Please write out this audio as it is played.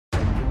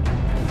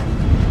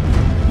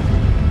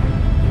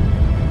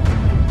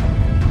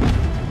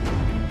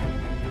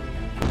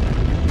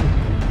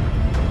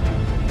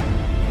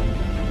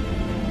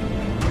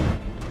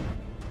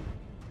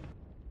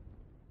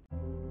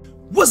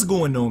What's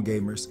going on,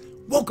 gamers?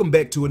 Welcome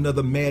back to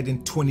another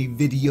Madden 20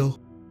 video.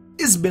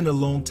 It's been a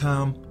long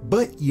time,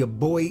 but your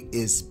boy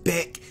is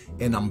back,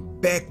 and I'm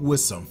back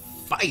with some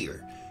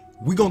fire.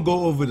 We're gonna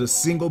go over the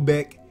single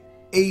back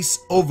ace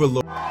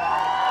overload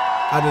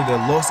out of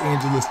the Los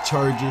Angeles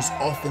Chargers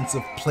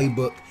offensive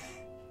playbook.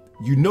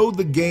 You know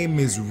the game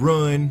is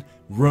run,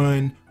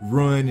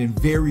 and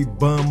very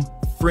bum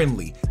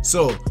friendly.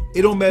 So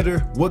it don't matter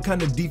what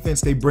kind of defense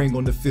they bring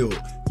on the field.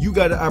 You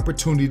got an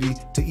opportunity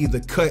to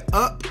either cut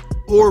up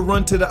or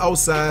run to the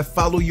outside,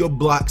 follow your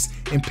blocks,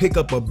 and pick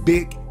up a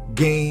big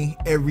gain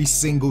every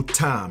single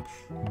time.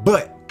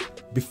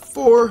 But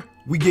before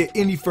we get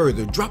any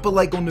further, drop a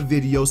like on the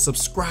video,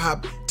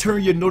 subscribe,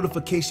 turn your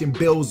notification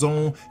bells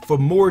on for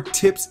more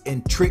tips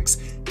and tricks.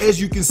 As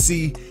you can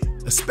see,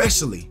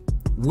 especially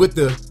with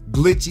the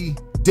glitchy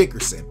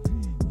Dickerson,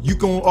 you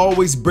can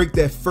always break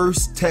that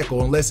first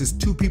tackle unless it's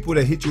two people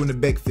that hit you in the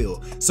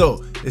backfield.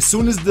 So as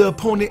soon as the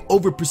opponent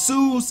over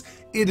pursues,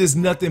 it is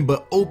nothing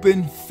but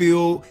open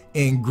field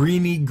and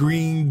green.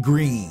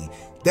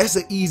 That's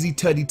an easy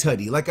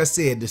tutty. Like I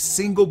said, the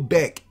single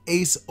back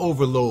ace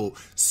overload,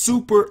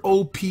 super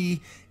OP,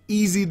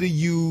 easy to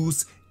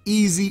use,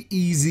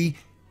 easy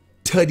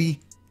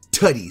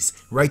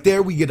tutties. Right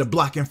there, we get a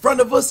block in front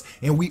of us,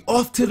 and we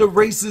off to the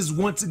races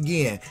once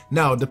again.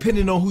 Now,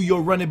 depending on who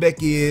your running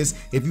back is,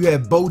 if you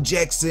have Bo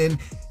Jackson,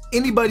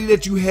 anybody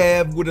that you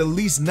have with at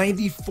least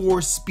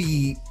 94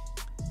 speed,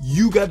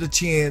 you got a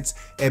chance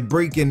at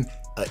breaking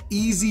an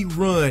easy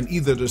run,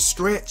 either the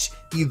stretch,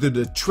 either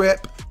the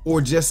trap,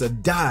 or just a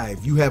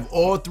dive. You have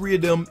all three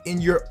of them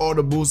in your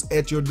audibles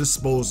at your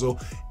disposal,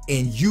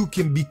 and you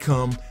can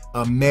become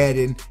a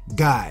Madden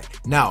guy.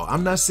 Now,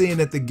 I'm not saying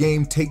that the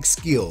game takes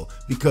skill,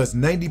 because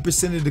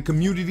 90% of the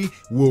community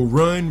will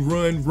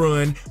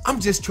run. I'm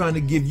just trying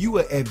to give you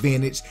an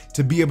advantage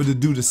to be able to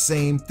do the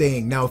same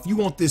thing. Now, if you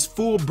want this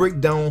full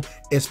breakdown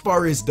as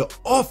far as the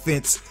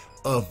offense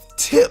of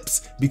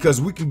tips,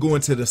 because we can go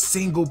into the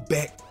single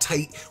back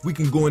tight, we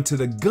can go into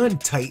the gun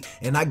tight,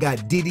 and I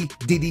got diddy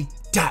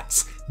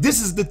dots.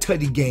 This is the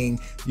tutty game.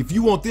 If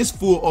you want this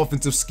full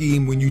offensive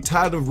scheme, when you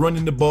tired of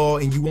running the ball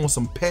and you want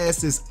some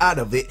passes out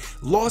of it,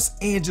 Los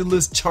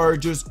Angeles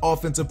Chargers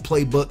offensive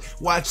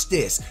playbook, watch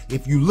this.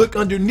 If you look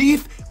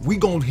underneath, we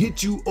gonna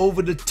hit you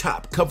over the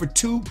top. Cover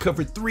 2,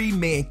 cover 3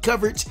 man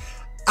coverage.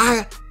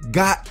 I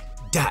got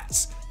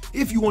dots.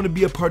 If you want to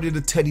be a part of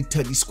the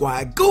tutty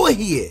squad, go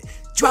ahead,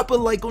 drop a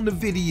like on the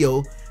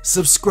video,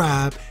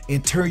 subscribe,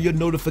 and turn your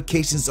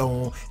notifications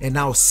on, and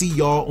I'll see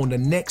y'all on the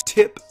next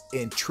tip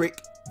and trick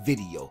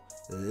video.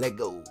 Let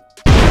go.